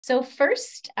So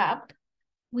first up,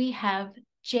 we have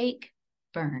Jake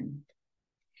Byrne.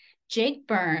 Jake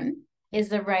Byrne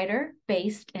is a writer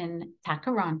based in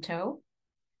Toronto.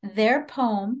 Their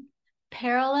poem,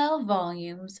 Parallel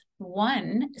Volumes,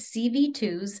 won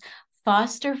CV2's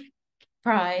Foster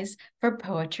Prize for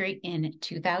Poetry in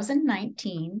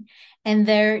 2019, and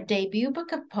their debut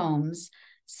book of poems,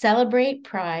 Celebrate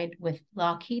Pride with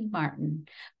Lockheed Martin,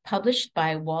 published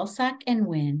by Wolsak and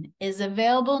Wynn, is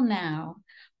available now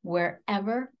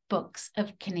wherever books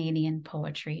of Canadian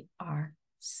poetry are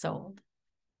sold.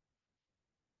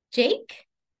 Jake,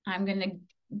 I'm going to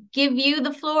give you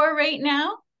the floor right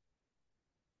now.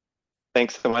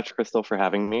 Thanks so much, Crystal, for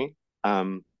having me.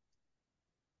 Um,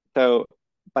 so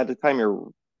by the time you're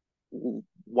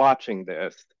watching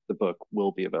this, the book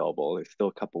will be available. There's still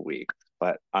a couple weeks,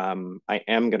 but I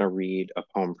am going to read a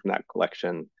poem from that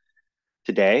collection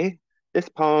today. This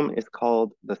poem is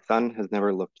called "The Sun Has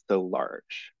Never Looked So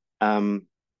Large." Um,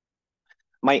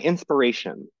 my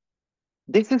inspiration.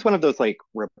 This is one of those like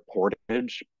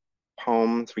reportage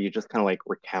poems where you just kind of like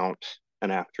recount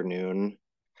an afternoon,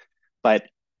 but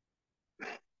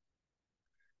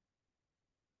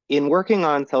in working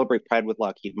on Celebrate Pride with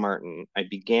Lockheed Martin, I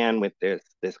began with this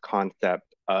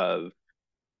concept of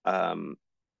um,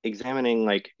 examining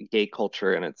like gay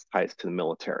culture and its ties to the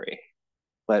military.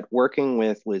 But working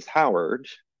with Liz Howard,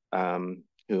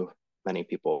 who many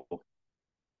people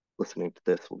listening to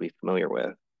this will be familiar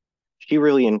with, she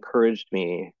really encouraged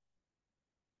me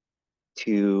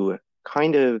to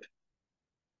kind of.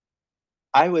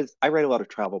 I write a lot of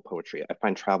travel poetry. I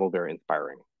find travel very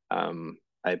inspiring.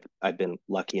 I've been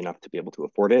lucky enough to be able to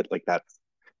afford it. Like that's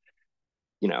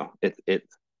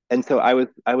it's and so I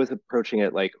was approaching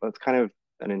it like, well, it's kind of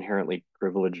an inherently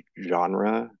privileged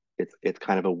genre. It's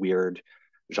kind of a weird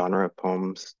genre of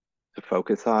poems to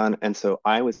focus on, and so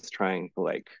I was trying to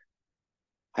like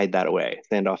hide that away,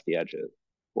 stand off the edges,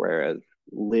 whereas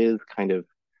Liz kind of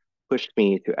pushed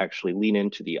me to actually lean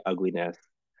into the ugliness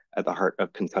at the heart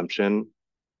of consumption.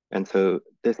 And so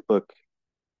this book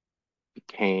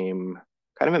became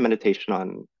kind of a meditation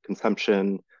on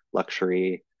consumption,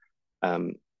 luxury,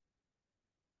 um,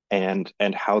 and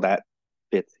how that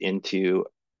fits into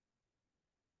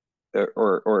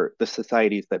or the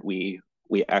societies that we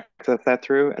access that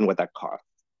through and what that costs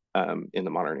in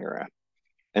the modern era.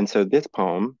 And so this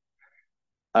poem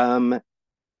um,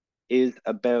 is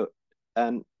about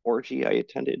an orgy I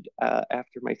attended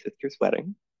after my sister's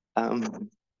wedding, um,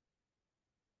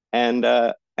 and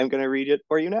I'm going to read it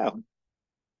for you now.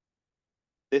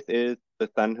 This is "The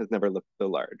Sun Has Never Looked So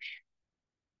Large."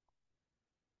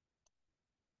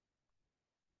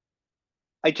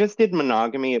 I just did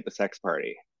monogamy at the sex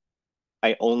party.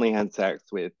 I only had sex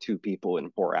with two people in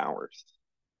 4 hours.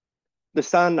 The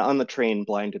sun on the train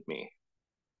blinded me.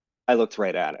 I looked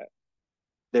right at it.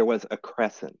 There was a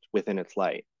crescent within its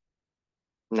light.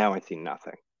 Now I see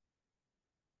nothing.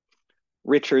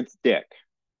 Richard's dick.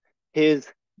 His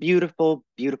beautiful,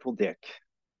 beautiful dick.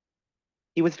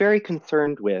 He was very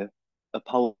concerned with,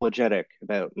 apologetic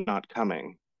about not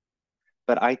coming.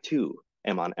 But I too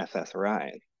am on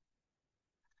SSRIs.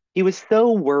 He was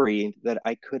so worried that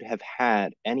I could have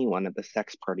had anyone at the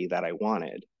sex party that I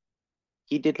wanted.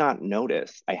 He did not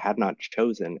notice I had not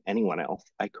chosen anyone else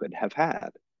I could have had.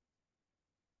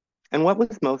 And what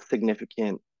was most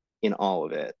significant in all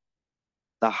of it?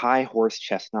 The high horse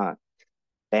chestnut,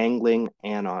 bangling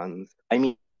anons.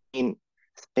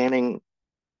 Spanning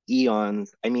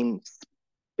eons.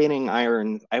 Spinning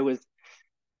irons.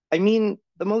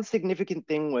 The most significant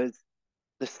thing was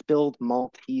the spilled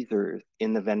Maltesers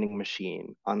in the vending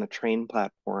machine on the train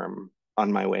platform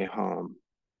on my way home.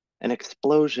 An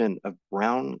explosion of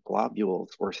brown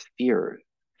globules or spheres,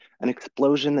 an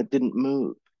explosion that didn't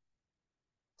move,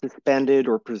 suspended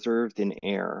or preserved in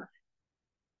air.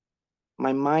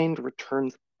 My mind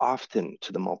returns often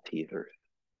to the Maltesers.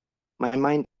 My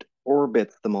mind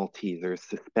orbits the Maltesers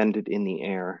suspended in the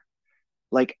air,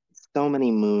 like so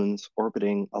many moons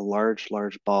orbiting a large,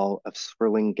 large ball of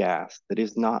swirling gas that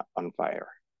is not on fire.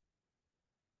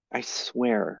 I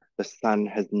swear the sun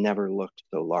has never looked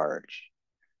so large.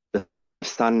 The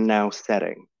sun now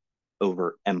setting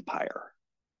over empire.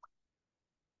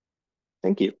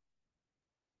 Thank you.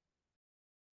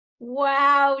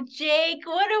 Wow, Jake,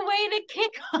 what a way to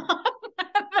kick off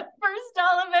the first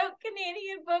All About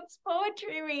Canadian Books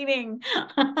poetry reading.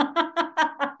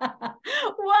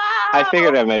 I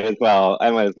figured Wow.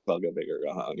 I might as well go big or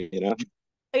go home, you know?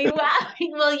 Wow.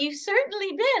 Well, you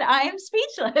certainly did. I am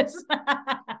speechless.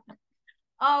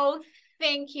 Oh,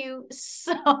 thank you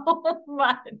so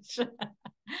much.